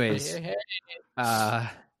 Anyways,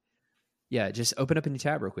 just open up a new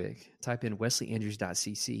tab real quick. Type in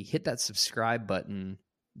wesleyandrews.cc. Hit that subscribe button,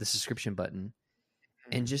 the subscription button,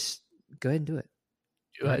 and just go ahead and do it.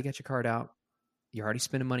 You already got your card out. You're already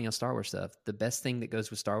spending money on Star Wars stuff. The best thing that goes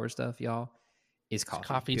with Star Wars stuff, y'all, is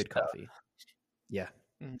coffee. Good coffee. Yeah.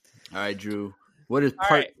 All right, Drew. What is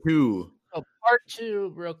part 2? So part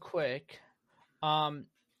 2, real quick.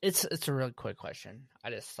 it's a really quick question. I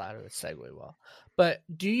just thought it would segue well. But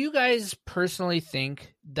do you guys personally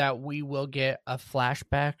think that we will get a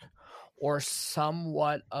flashback or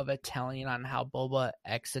somewhat of a telling on how Boba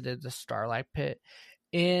exited the Starlight Pit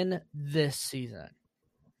in this season?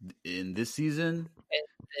 In this season?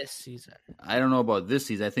 I don't know about this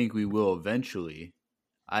season. I think we will eventually.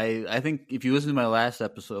 I think if you listen to my last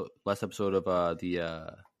episode of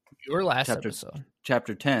your last episode,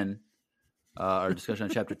 chapter 10, our discussion on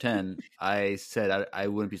chapter 10, I said I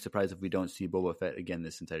wouldn't be surprised if we don't see Boba Fett again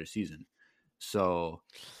this entire season. So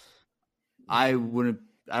I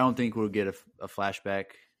don't think we'll get a flashback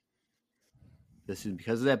this season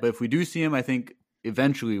because of that. But if we do see him, I think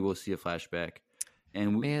eventually we'll see a flashback,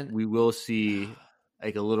 and we will see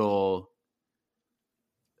like a little,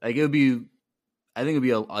 like I think it'll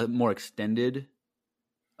be a more extended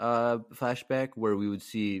flashback where we would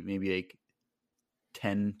see maybe like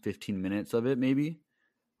 10-15 minutes of it, maybe,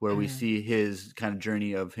 where we see his kind of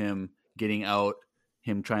journey of him getting out,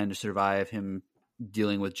 him trying to survive, him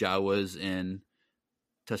dealing with Jawas and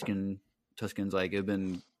Tuscans. Like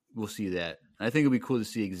we'll see that. And I think it'll be cool to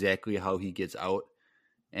see exactly how he gets out.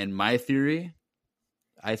 And my theory,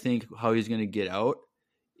 I think how he's going to get out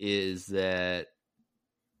is that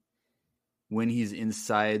when he's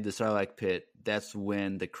inside the Sarlacc pit, that's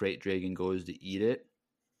when the Krayt Dragon goes to eat it.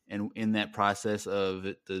 And in that process of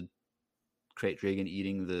the Krayt Dragon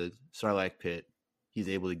eating the Sarlacc pit, he's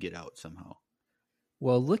able to get out somehow.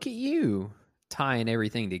 Well, look at you tying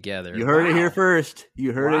everything together. You heard it here first.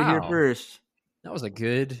 That was a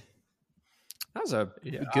good theory.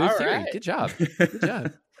 Right. Good job.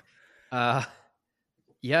 I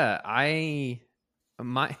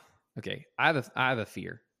have a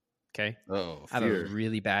fear. Okay. Oh, I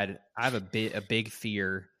have a big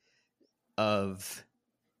fear of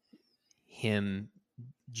him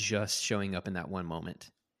just showing up in that one moment.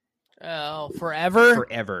 Oh, forever.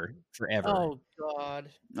 Oh God.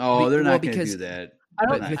 Oh, they're not going to do that.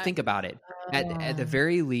 But think about it. At the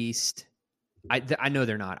very least, I know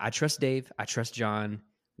they're not. I trust Dave. I trust John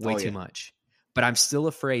way too much. But I'm still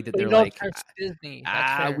afraid that they're like, Disney.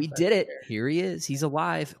 We did it. Here he is. He's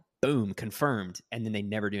alive. Boom, confirmed. And then they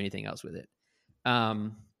never do anything else with it.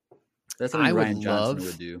 That's what Ryan Johnson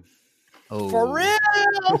would do. Oh. For real?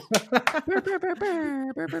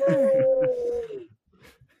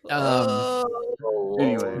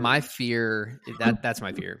 Anyway, my fear, that's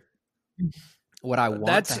my fear. What I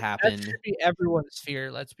want to happen. That should be everyone's fear.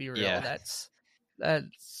 Let's be real. Yeah.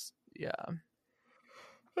 That's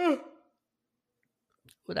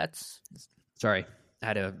Well, sorry. I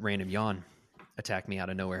had a random yawn attack me out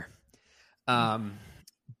of nowhere. But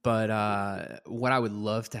what I would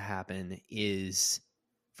love to happen is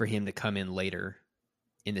for him to come in later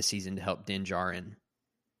in the season to help Din Djarin.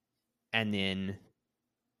 And then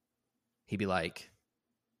he'd be like,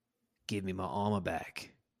 give me my armor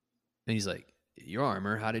back. And he's like, your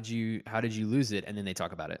armor, how did you lose it? And then they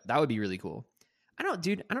talk about it. That would be really cool. I don't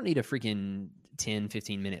need a freaking 10,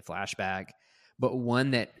 15 minute flashback, but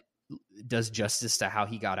one that does justice to how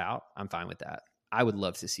he got out. I'm fine with that. I would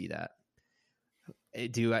love to see that.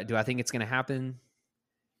 Do I think it's going to happen?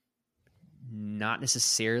 Not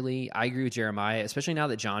necessarily. I agree with Jeremiah, especially now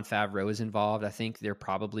that Jon Favreau is involved. I think they're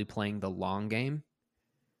probably playing the long game,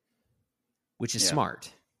 which is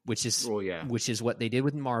smart, which is what they did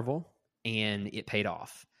with Marvel, and it paid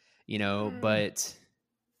off, but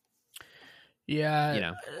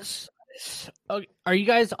are you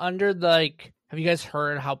guys under have you guys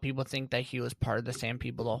heard how people think that he was part of the Sand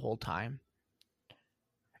People the whole time?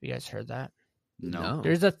 Have you guys heard that? No.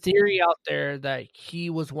 There's a theory out there that he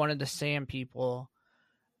was one of the Sand People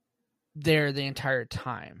there the entire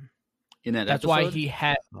time. That's why he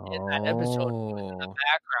had in that episode in the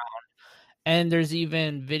background. And there's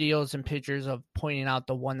even videos and pictures of pointing out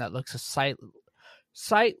the one that looks slightly,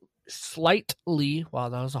 wow,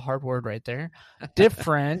 that was a hard word right there,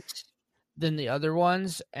 different than the other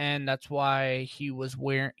ones. And that's why he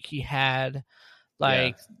had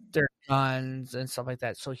their guns and stuff like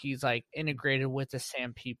that. So he's integrated with the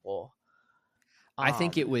Sand People. I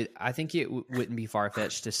think it wouldn't be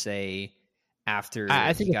far-fetched to say after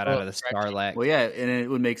he got out of the Sarlacc. Well, yeah, and it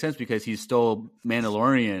would make sense because he stole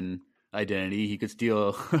Mandalorian identity. He could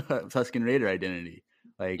steal Tusken Raider identity.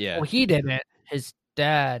 Well, he didn't. His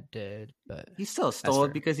dad did, but he still stole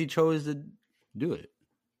it because he chose to do it.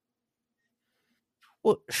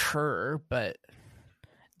 Well, sure, but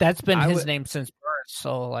that's been his name since birth,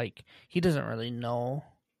 so he doesn't really know.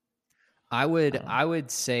 I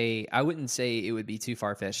wouldn't say it would be too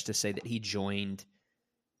far-fetched to say that he joined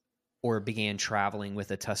or began traveling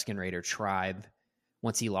with a Tusken Raider tribe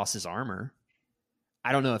once he lost his armor.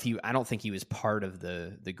 I don't know if I don't think he was part of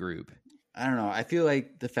the group. I don't know. I feel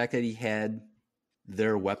like the fact that he had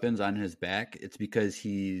their weapons on his back, it's because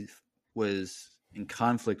he was in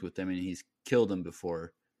conflict with them and he's killed them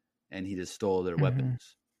before, and he just stole their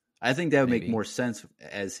weapons. I think that would make more sense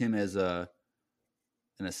as him as an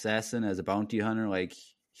assassin, as a bounty hunter, like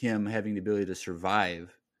him having the ability to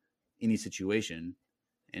survive any situation,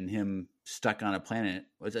 and him stuck on a planet.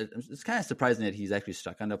 It's kind of surprising that he's actually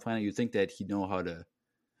stuck on the planet. You'd think that he'd know how to.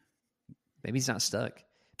 Maybe he's not stuck.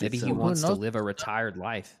 Maybe he wants to live a retired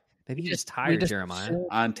life. Maybe he's tired, Jeremiah.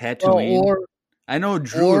 On Tatooine. I know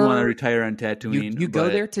Drew would want to retire on Tatooine. You go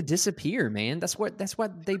there to disappear, man. That's what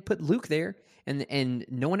they put Luke there, and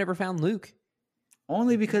no one ever found Luke.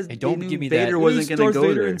 Only because and don't give me Vader that. wasn't going to go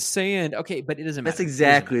Vader there. In sand. Okay, but it doesn't matter. That's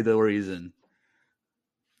exactly the reason.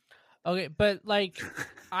 Okay, but like,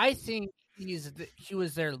 I think he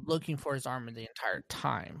was there looking for his armor the entire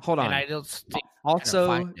time. Hold on. And I don't think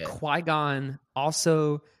also, Qui-Gon.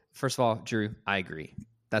 Also, first of all, Drew, I agree.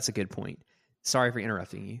 That's a good point. Sorry for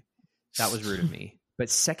interrupting you. That was rude of me. But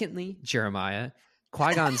secondly, Jeremiah,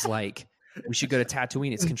 Qui-Gon's like, we should go to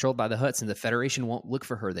Tatooine. It's controlled by the Hutts, and the Federation won't look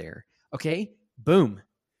for her there. Okay? Boom.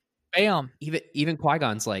 Bam. Even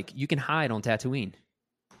Qui-Gon's like, you can hide on Tatooine.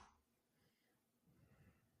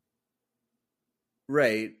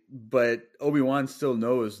 Right, but Obi-Wan still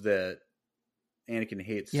knows that Anakin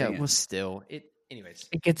hates sand. Yeah, well, still. Anyways.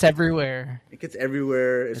 It gets everywhere. It gets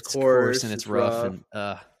everywhere. It's coarse and it's rough. And,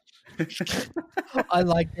 I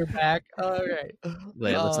like your back. All right.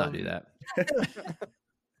 Let's not do that.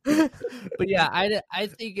 But yeah, I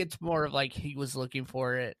think it's more of like he was looking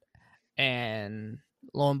for it, and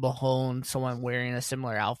lo and behold, someone wearing a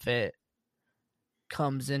similar outfit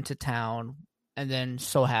comes into town and then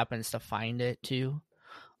so happens to find it too.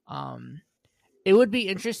 It would be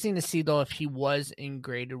interesting to see though if he was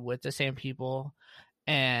ingrained with the same people,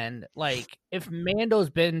 and like if Mando's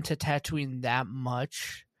been to Tatooine that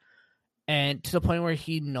much and to the point where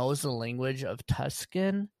he knows the language of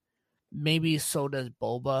Tusken, maybe so does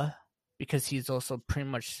Boba, because he's also pretty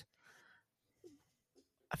much,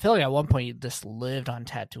 I feel like at one point he just lived on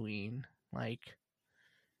Tatooine. Like,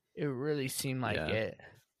 it really seemed like it.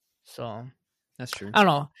 So that's true. I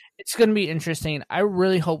don't know. It's going to be interesting. I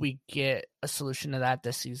really hope we get a solution to that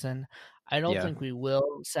this season. I don't think we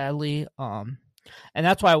will, sadly. And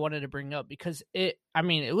that's why I wanted to bring up, because it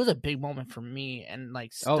was a big moment for me, and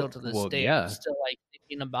like still to this day, I'm still like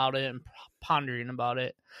thinking about it and pondering about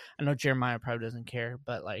it. I know Jeremiah probably doesn't care,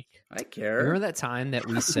 but like I care. Remember that time that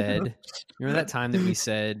we said?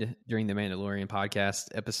 During the Mandalorian podcast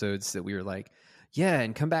episodes that we were like, yeah,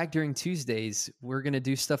 and come back during Tuesdays. We're gonna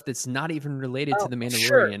do stuff that's not even related to the Mandalorian,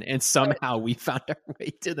 sure. And somehow we found our way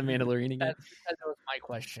to the Mandalorian again. That was my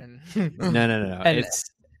question. No. And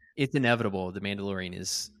it's inevitable. The Mandalorian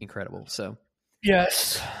is incredible. So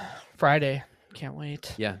yes, Friday, can't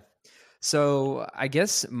wait. Yeah. So I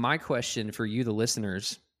guess my question for you, the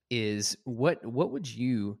listeners, is what would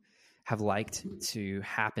you have liked to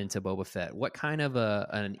happen to Boba Fett? What kind of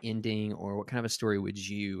an ending, or what kind of a story would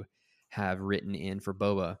you have written in for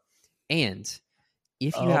Boba? And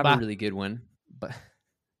if you have a really good one, but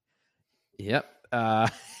yep,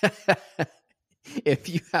 if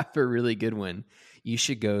you have a really good one, you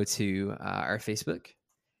should go to our Facebook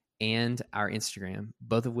and our Instagram,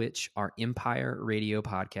 both of which are Empire Radio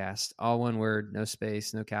Podcast. All one word, no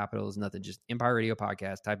space, no capitals, nothing, just Empire Radio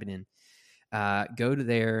Podcast. Type it in. Go to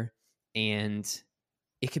there, and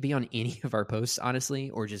it could be on any of our posts,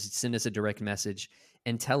 honestly, or just send us a direct message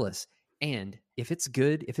and tell us. And if it's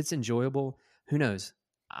good, if it's enjoyable, who knows?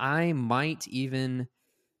 I might even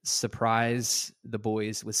surprise the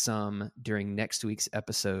boys with some during next week's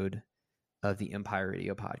episode of the Empire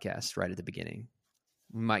Radio Podcast right at the beginning.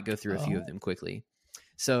 We might go through a few of them quickly.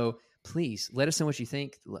 So please let us know what you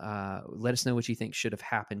think. Let us know what you think should have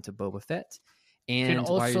happened to Boba Fett. And you can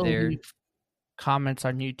also while you're there, leave comments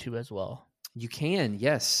on YouTube as well. You can,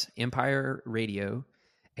 yes. Empire Radio,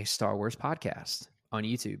 a Star Wars podcast on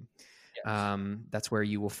YouTube. Yes. That's where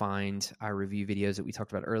you will find our review videos that we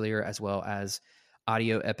talked about earlier, as well as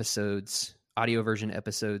audio version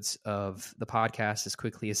episodes of the podcast as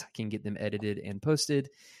quickly as I can get them edited and posted,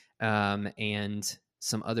 and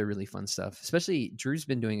some other really fun stuff. Especially Drew's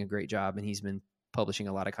been doing a great job, and he's been publishing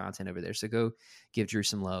a lot of content over there. So go give Drew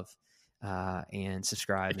some love and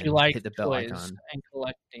subscribe. If you like hit the bell icon and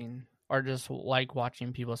collecting, or just like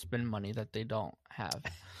watching people spend money that they don't have,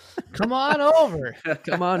 come on over.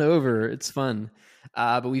 Come on over. It's fun.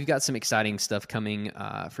 But we've got some exciting stuff coming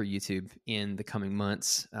for YouTube in the coming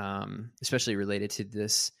months, especially related to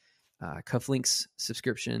this Cufflinks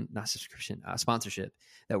sponsorship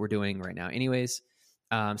that we're doing right now. Anyways,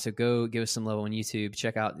 So go give us some love on YouTube.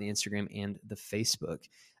 Check out the Instagram and the Facebook.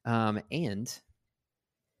 And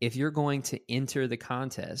if you're going to enter the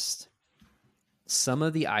contest, some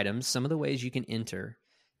of the items, some of the ways you can enter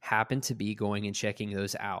happen to be going and checking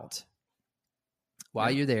those out.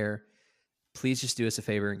 While you're there, please just do us a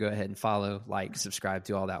favor and go ahead and follow, like, subscribe,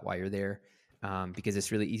 do all that while you're there, because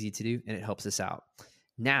it's really easy to do and it helps us out.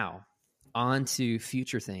 Now, on to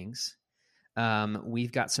future things.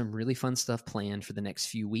 We've got some really fun stuff planned for the next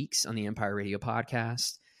few weeks on the Empire Radio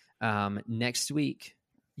podcast. Next week,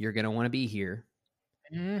 you're going to want to be here.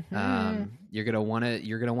 Mm-hmm. You're going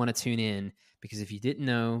to want to tune in, because if you didn't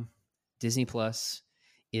know, Disney Plus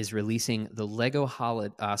is releasing the Lego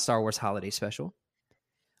Star Wars Holiday Special,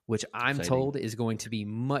 which I'm told is going to be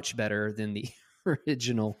much better than the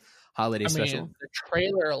original Holiday Special. The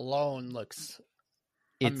trailer alone looks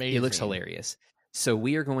amazing. It looks hilarious. So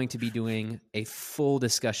we are going to be doing a full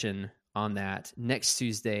discussion on that next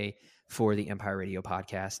Tuesday for the Empire Radio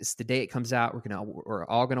podcast. It's the day it comes out. We're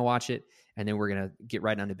all gonna watch it, and then we're gonna get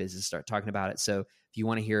right down to business, start talking about it. So if you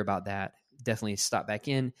want to hear about that, definitely stop back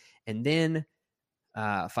in. And then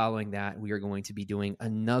following that, we are going to be doing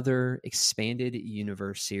another expanded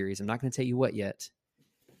universe series. I'm not going to tell you what yet.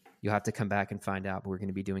 You'll have to come back and find out. But we're going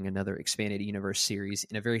to be doing another expanded universe series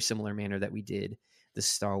in a very similar manner that we did the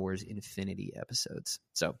Star Wars Infinity episodes.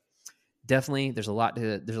 So definitely, there's a lot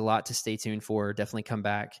to stay tuned for. Definitely come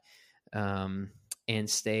back and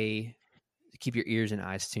keep your ears and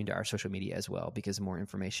eyes tuned to our social media as well, because more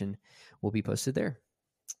information will be posted there.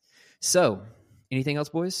 So, anything else,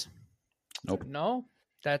 boys? Nope. No,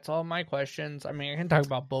 that's all my questions. I mean, I can talk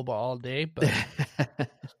about Boba all day, but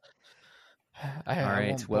I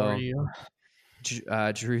won't bore you.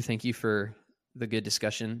 Drew, thank you for the good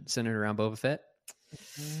discussion centered around Boba Fett.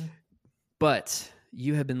 Mm-hmm. But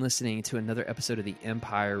you have been listening to another episode of the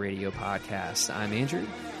Empire Radio podcast. I'm Andrew.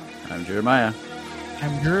 I'm Jeremiah.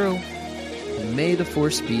 I'm Drew. May the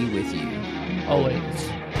Force be with you.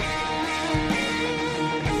 Always.